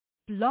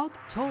Blog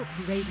Talk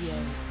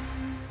Radio.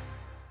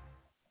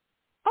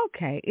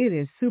 Okay, it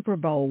is Super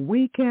Bowl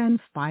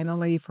weekend,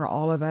 finally, for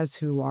all of us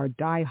who are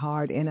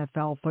diehard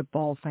NFL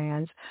football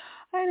fans.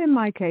 And in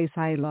my case,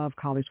 I love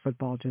college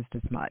football just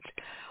as much.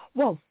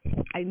 Well,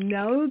 I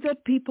know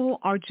that people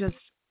are just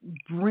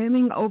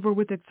brimming over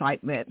with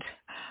excitement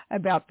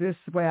about this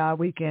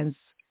weekend's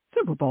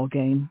Super Bowl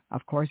game,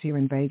 of course, here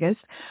in Vegas.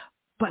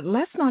 But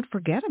let's not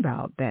forget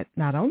about that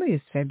not only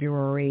is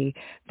February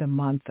the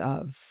month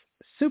of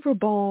Super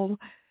Bowl,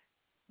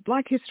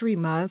 Black History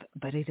Month,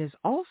 but it is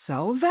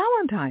also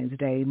Valentine's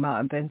Day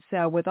month. And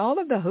so with all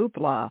of the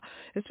hoopla,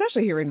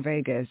 especially here in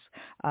Vegas,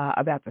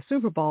 about the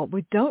Super Bowl,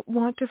 we don't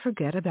want to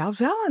forget about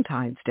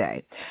Valentine's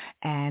Day.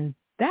 And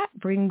that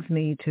brings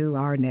me to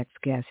our next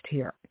guest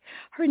here.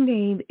 Her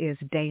name is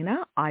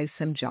Dayna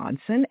Isom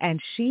Johnson, and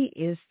she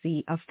is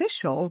the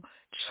official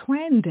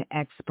trend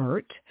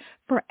expert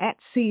for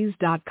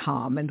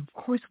Etsy's.com. And of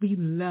course, we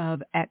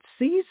love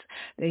Etsy's.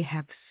 They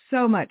have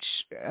so much.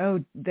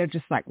 They're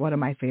just like one of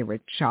my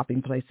favorite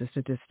shopping places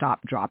to just stop,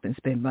 drop, and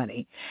spend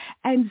money.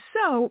 And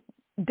so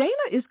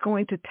Dayna is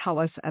going to tell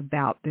us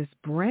about this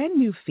brand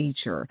new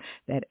feature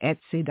that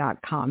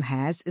Etsy.com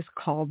has. It's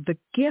called the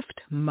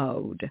gift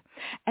mode.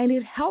 And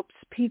it helps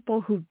people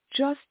who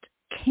just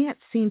can't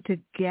seem to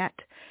get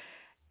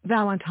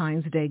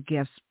Valentine's Day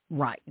gifts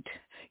right.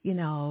 You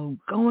know,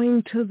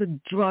 going to the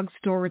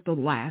drugstore at the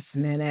last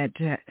minute.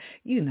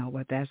 You know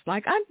what that's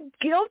like. I'm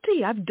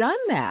guilty. I've done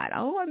that.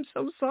 Oh, I'm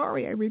so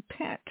sorry. I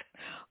repent.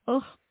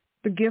 Oh,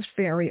 the gift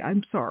fairy,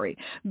 I'm sorry.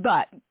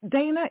 But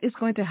Dayna is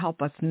going to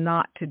help us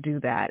not to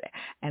do that.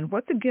 And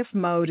what the gift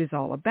mode is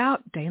all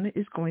about, Dayna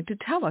is going to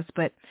tell us.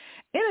 But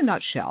in a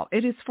nutshell,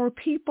 it is for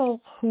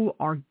people who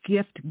are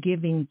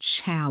gift-giving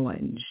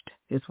challenged,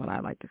 is what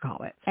I like to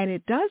call it. And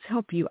it does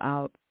help you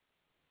out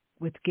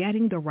with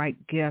getting the right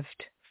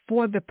gift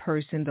for the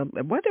person,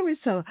 whether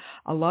it's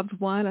a loved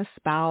one, a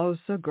spouse,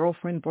 a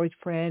girlfriend,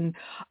 boyfriend,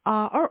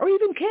 or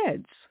even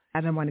kids.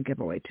 I don't want to give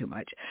away too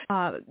much.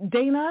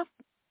 Dayna,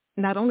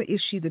 not only is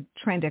she the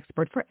trend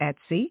expert for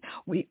Etsy,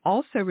 we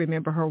also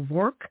remember her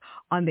work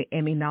on the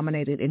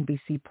Emmy-nominated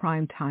NBC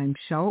primetime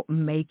show,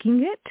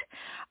 Making It,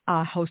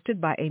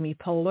 hosted by Amy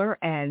Poehler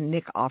and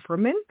Nick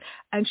Offerman.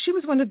 And she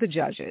was one of the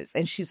judges,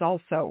 and she's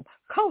also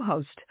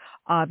co-host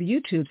of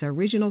YouTube's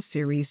original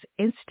series,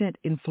 Instant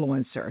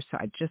Influencer. So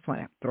I just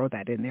want to throw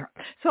that in there.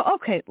 So,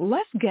 okay,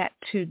 let's get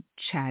to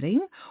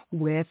chatting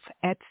with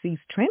Etsy's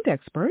trend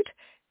expert,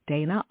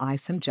 Dayna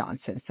Isom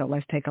Johnson. So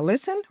let's take a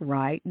listen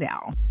right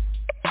now.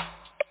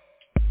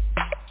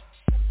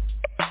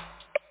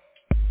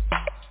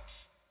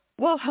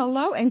 Well,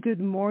 hello and good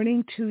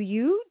morning to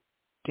you,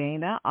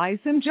 Dayna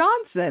Isom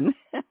Johnson.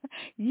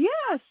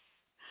 Yes.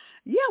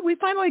 Yeah, we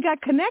finally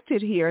got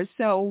connected here.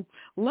 So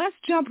let's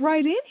jump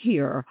right in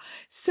here.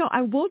 So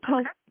I will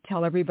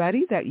tell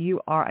everybody that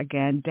you are,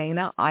 again,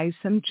 Dayna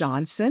Isom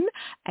Johnson,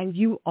 and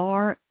you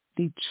are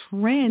the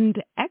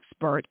trend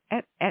expert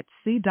at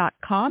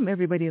Etsy.com.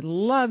 Everybody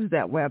loves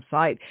that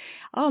website.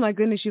 Oh, my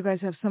goodness, you guys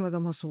have some of the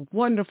most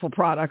wonderful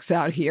products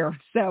out here.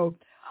 So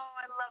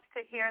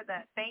to hear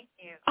that. Thank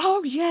you.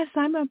 Oh, yes.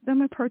 I'm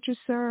a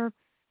purchaser,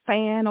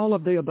 fan, all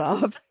of the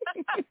above. Love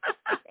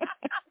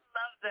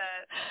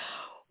that.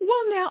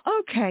 Well, now,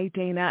 okay,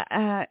 Dayna,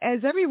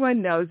 as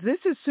everyone knows, this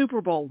is Super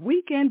Bowl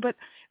weekend, but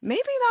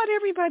maybe not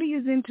everybody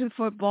is into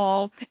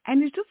football.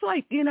 And it's just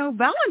like,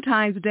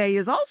 Valentine's Day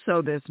is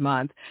also this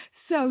month.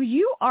 So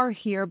you are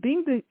here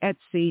being the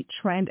Etsy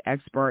trend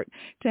expert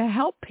to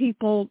help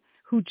people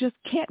who just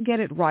can't get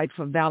it right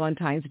for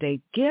Valentine's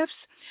Day gifts.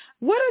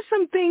 What are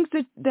some things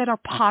that are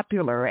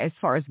popular as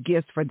far as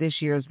gifts for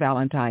this year's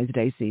Valentine's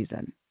Day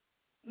season?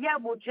 Yeah,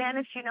 well,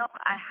 Janice,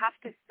 I have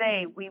to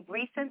say, we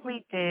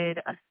recently did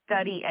a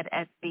study at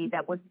Etsy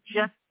that was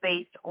just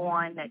based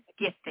on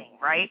gifting,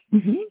 right?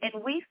 Mm-hmm.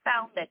 And we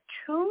found that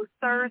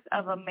 2/3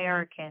 of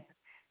Americans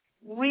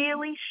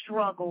really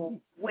struggle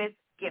with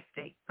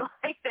gifting.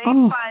 Like they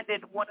find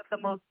it one of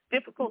the most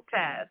difficult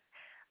tasks.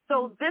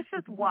 So this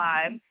is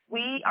why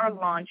we are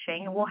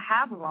launching, and we'll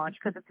have launched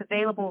because it's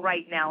available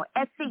right now,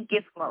 Etsy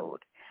Gift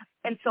Mode.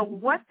 And so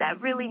what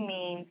that really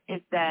means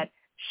is that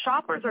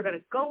shoppers are going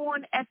to go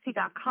on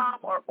Etsy.com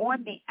or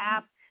on the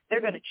app.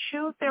 They're going to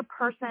choose their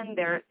person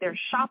they're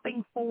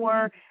shopping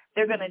for.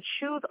 They're going to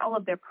choose all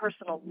of their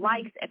personal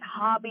likes and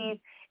hobbies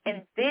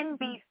and then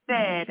be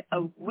fed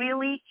a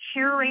really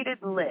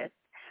curated list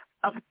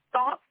of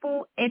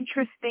thoughtful,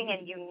 interesting,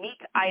 and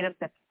unique items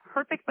that's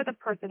perfect for the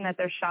person that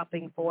they're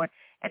shopping for,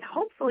 and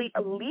hopefully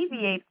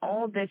alleviate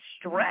all this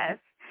stress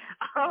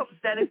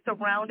that is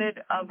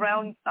surrounded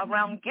around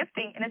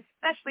gifting, and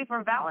especially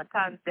for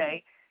Valentine's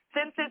Day,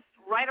 since it's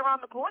right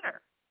around the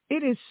corner.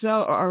 It is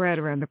so right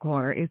around the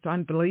corner. It's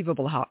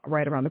unbelievable how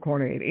right around the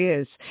corner it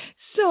is.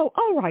 So,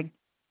 all right,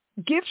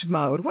 gift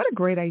mode. What a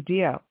great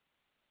idea.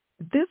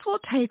 This will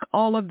take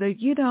all of the,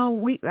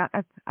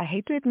 I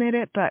hate to admit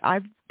it, but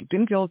I've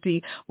been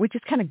guilty. We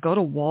just kind of go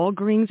to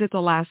Walgreens at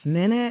the last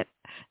minute.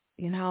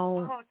 Oh,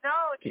 no,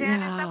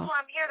 Janice, that's why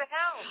I'm here to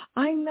help.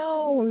 I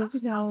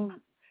know,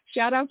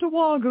 shout out to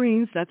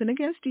Walgreens, nothing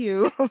against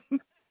you.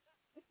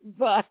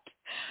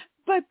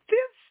 but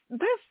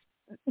this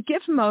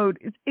gift mode,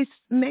 it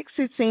makes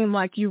it seem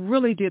like you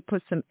really did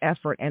put some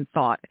effort and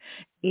thought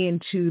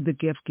into the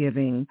gift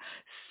giving.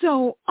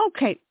 So,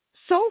 okay,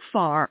 so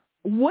far,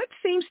 what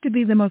seems to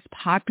be the most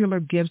popular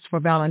gifts for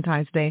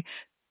Valentine's Day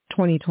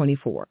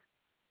 2024?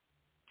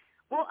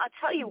 Well, I'll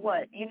tell you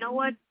what. You know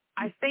what?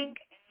 I think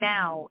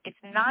now it's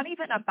not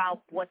even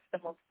about what's the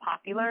most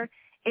popular.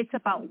 It's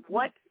about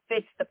what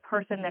fits the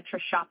person that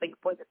you're shopping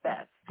for the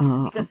best.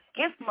 Because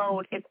gift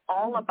mode is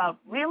all about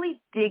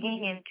really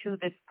digging into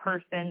this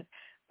person's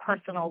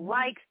personal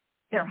likes,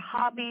 their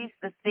hobbies,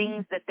 the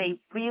things that they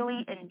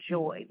really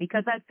enjoy.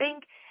 Because I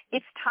think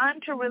it's time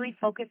to really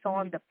focus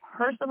on the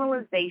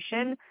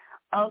personalization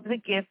of the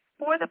gift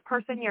for the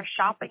person you're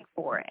shopping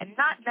for, and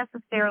not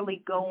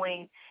necessarily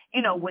going,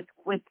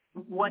 with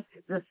what's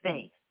the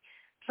thing.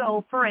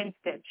 So, for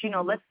instance,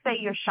 let's say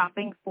you're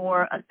shopping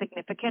for a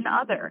significant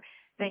other.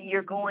 Then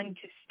you're going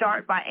to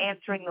start by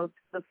answering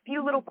the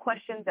few little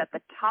questions at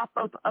the top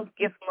of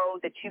gift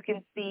mode that you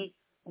can see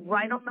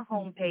right on the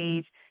home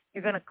page.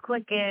 You're going to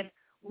click in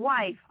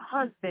wife,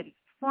 husband,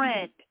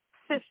 friend,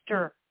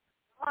 sister,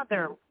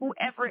 mother,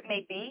 whoever it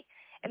may be.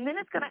 And then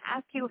it's going to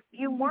ask you a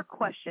few more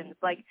questions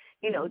like,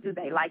 do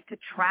they like to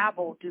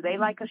travel? Do they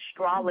like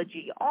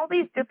astrology? All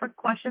these different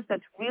questions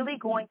that's really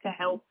going to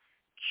help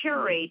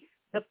curate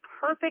the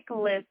perfect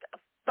list of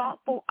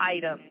thoughtful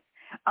items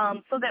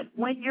so that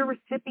when your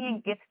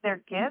recipient gets their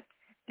gift,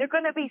 they're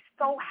going to be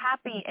so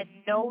happy and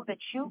know that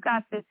you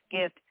got this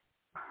gift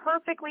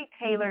perfectly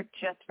tailored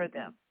just for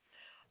them.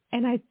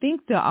 And I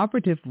think the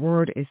operative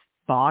word is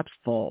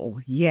thoughtful.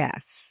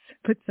 Yes.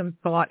 Put some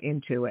thought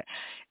into it.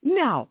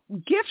 Now,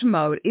 gift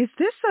mode, is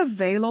this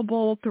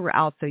available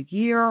throughout the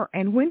year?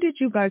 And when did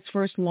you guys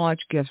first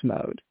launch gift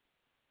mode?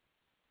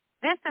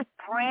 This is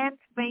brand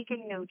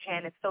spanking new,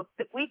 Janet. So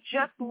we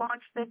just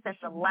launched this in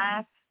the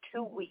last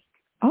 2 weeks.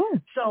 Oh.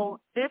 So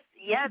this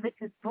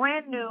is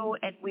brand new,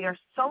 and we are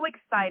so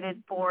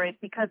excited for it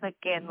because,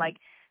 again,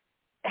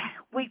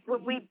 when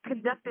we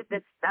conducted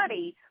this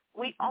study,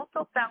 we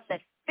also found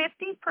that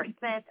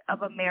 50%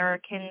 of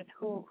Americans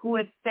who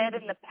have said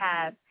in the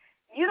past,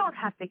 you don't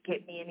have to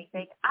get me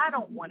anything. I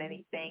don't want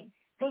anything.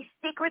 They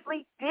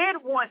secretly did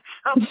want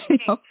something.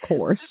 Of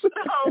course.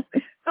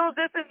 So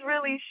this is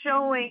really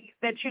showing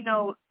that,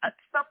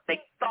 something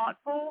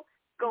thoughtful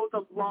goes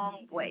a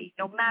long way,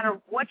 no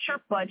matter what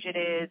your budget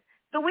is.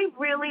 So we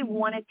really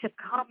wanted to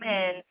come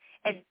in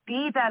and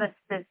be that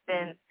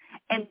assistance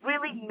and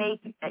really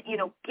make,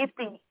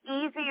 gifting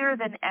easier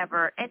than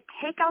ever and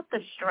take out the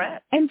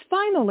stress. And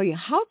finally,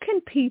 how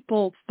can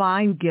people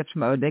find gift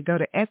mode? They go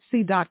to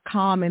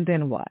Etsy.com and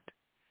then what?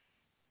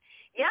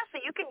 Yeah, so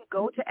you can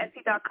go to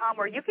Etsy.com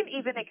or you can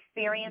even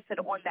experience it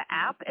on the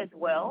app as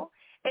well.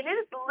 And it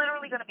is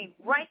literally going to be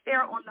right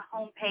there on the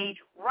home page,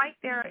 right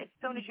there as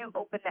soon as you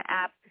open the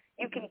app.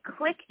 You can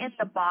click in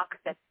the box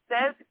that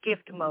says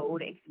gift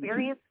mode,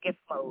 experience gift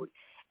mode,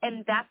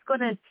 and that's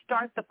going to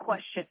start the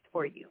questions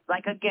for you.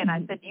 Like, again,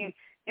 I said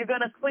you're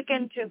going to click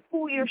into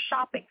who you're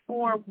shopping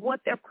for,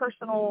 what their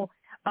personal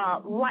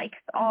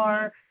likes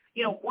are.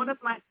 One of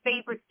my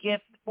favorite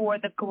gifts for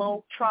the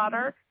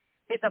Globetrotter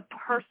is a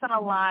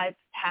personalized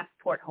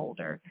passport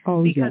holder.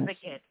 Oh, because, yes.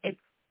 Again, it's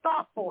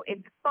thoughtful,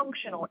 it's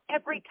functional.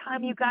 Every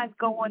time you guys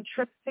go on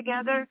trips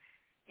together,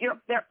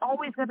 they're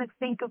always going to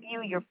think of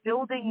you. You're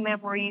building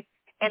memories.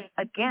 And,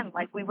 again,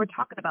 like we were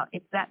talking about,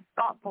 it's that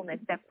thoughtfulness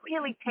that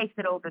really takes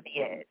it over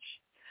the edge.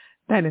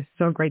 That is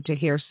so great to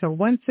hear. So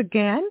once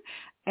again,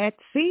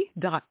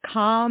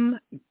 Etsy.com,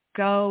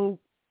 go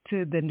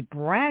to the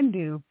brand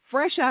new,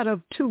 fresh out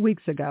of 2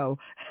 weeks ago,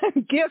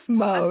 gift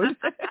mode.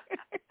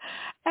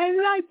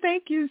 And I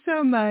thank you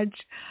so much,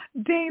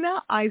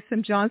 Dayna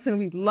Isom Johnson.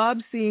 We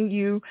loved seeing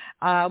you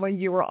when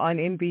you were on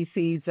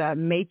NBC's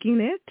Making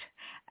It.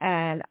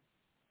 And,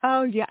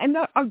 oh, yeah, and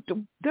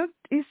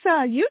it's a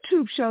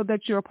YouTube show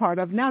that you're a part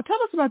of now.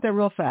 Tell us about that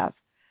real fast.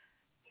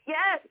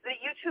 Yes, the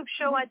YouTube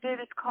show I did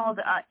is called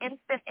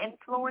Instant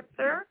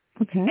Influencer.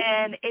 Okay.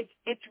 And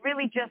it's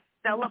really just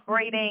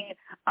celebrating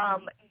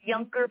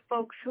younger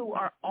folks who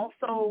are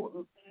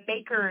also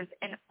makers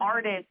and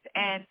artists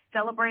and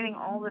celebrating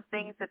all the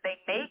things that they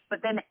make, but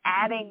then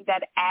adding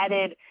that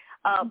added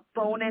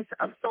bonus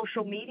of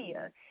social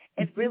media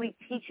and really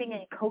teaching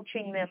and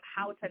coaching them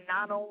how to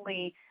not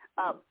only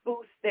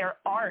boost their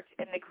art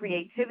and the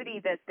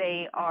creativity that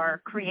they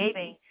are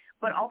creating,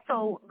 but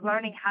also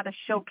learning how to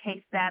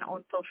showcase that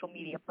on social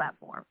media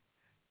platforms.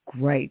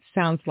 Great.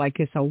 Sounds like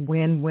it's a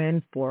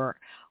win-win for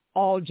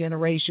all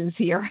generations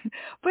here.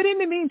 But in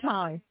the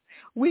meantime,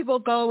 we will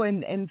go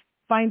and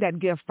find that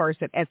gift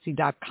first at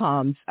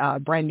Etsy.com's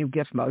brand new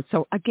gift mode.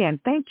 So again,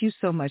 thank you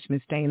so much,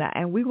 Ms. Dayna,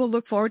 and we will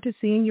look forward to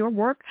seeing your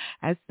work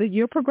as the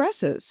year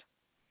progresses.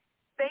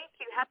 Thank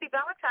you. Happy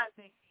Valentine's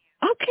Day to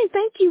you. Okay,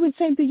 thank you, and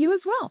same to you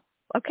as well.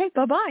 Okay,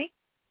 bye-bye.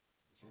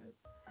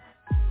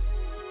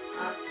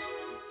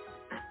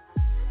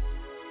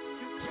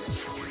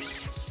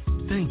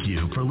 Thank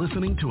you for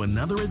listening to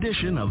another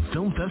edition of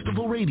Film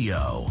Festival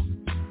Radio.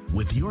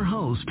 with your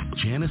host,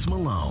 Janice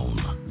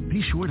Malone.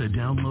 Be sure to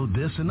download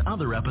this and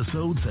other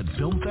episodes at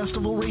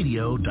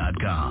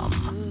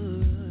filmfestivalradio.com.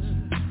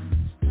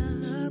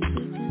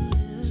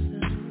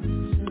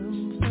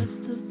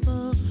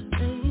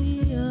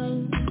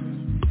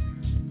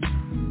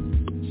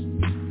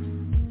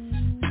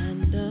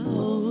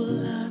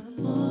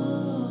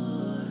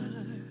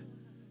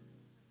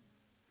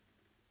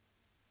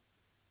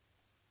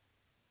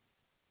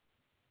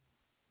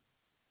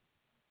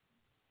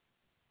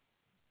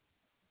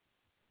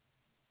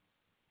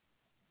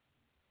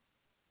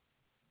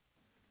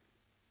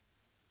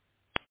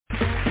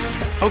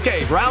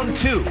 Okay, round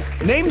two.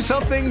 Name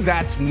something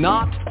that's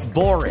not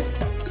boring.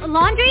 A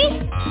laundry?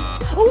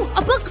 Ooh,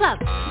 a book club.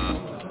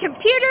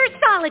 Computer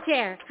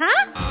solitaire,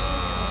 huh?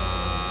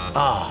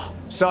 Ah,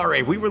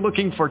 sorry, we were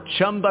looking for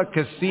Chumba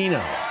Casino.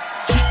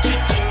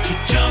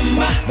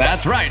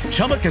 That's right,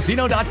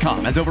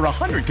 ChumbaCasino.com has over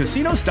 100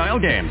 casino-style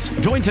games.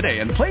 Join today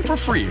and play for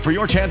free for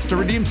your chance to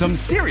redeem some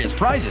serious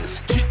prizes.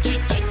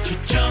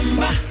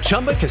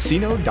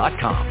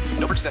 ChumbaCasino.com.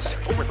 No purchase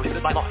necessary. Void where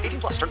prohibited by law.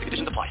 18+. Terms and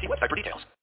conditions apply. See website for details.